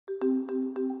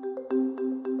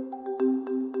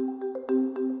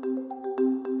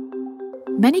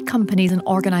Many companies and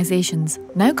organisations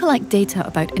now collect data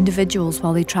about individuals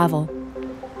while they travel.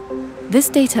 This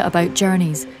data about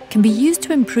journeys can be used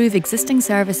to improve existing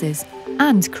services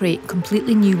and create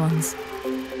completely new ones.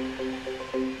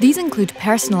 These include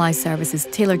personalised services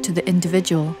tailored to the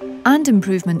individual and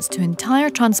improvements to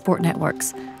entire transport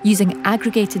networks using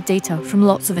aggregated data from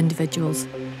lots of individuals.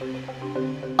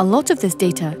 A lot of this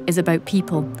data is about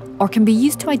people, or can be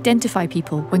used to identify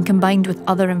people when combined with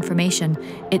other information.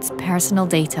 It's personal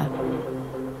data.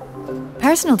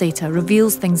 Personal data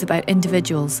reveals things about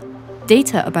individuals.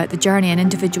 Data about the journey an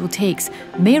individual takes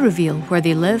may reveal where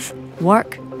they live,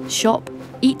 work, shop,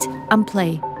 eat and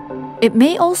play. It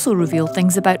may also reveal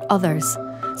things about others,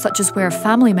 such as where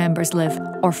family members live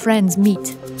or friends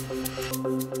meet.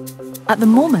 At the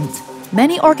moment,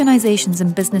 many organisations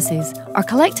and businesses are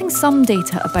collecting some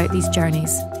data about these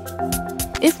journeys.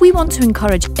 If we want to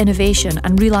encourage innovation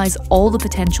and realise all the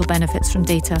potential benefits from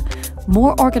data,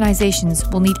 more organisations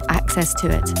will need access to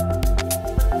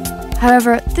it.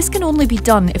 However, this can only be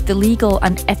done if the legal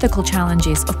and ethical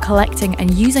challenges of collecting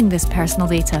and using this personal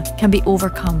data can be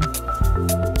overcome.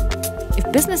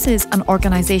 If businesses and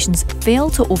organisations fail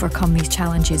to overcome these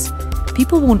challenges,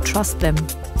 people won't trust them.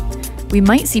 We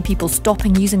might see people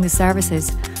stopping using the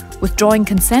services, withdrawing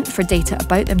consent for data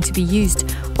about them to be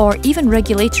used, or even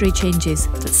regulatory changes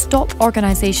that stop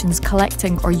organisations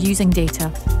collecting or using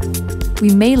data.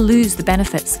 We may lose the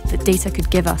benefits that data could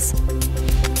give us.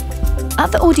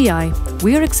 At the ODI,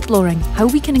 we are exploring how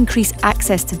we can increase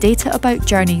access to data about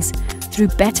journeys through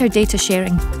better data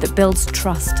sharing that builds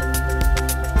trust.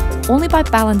 Only by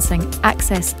balancing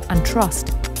access and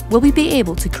trust will we be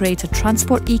able to create a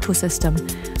transport ecosystem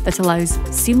that allows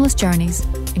seamless journeys,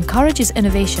 encourages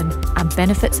innovation and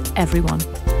benefits everyone.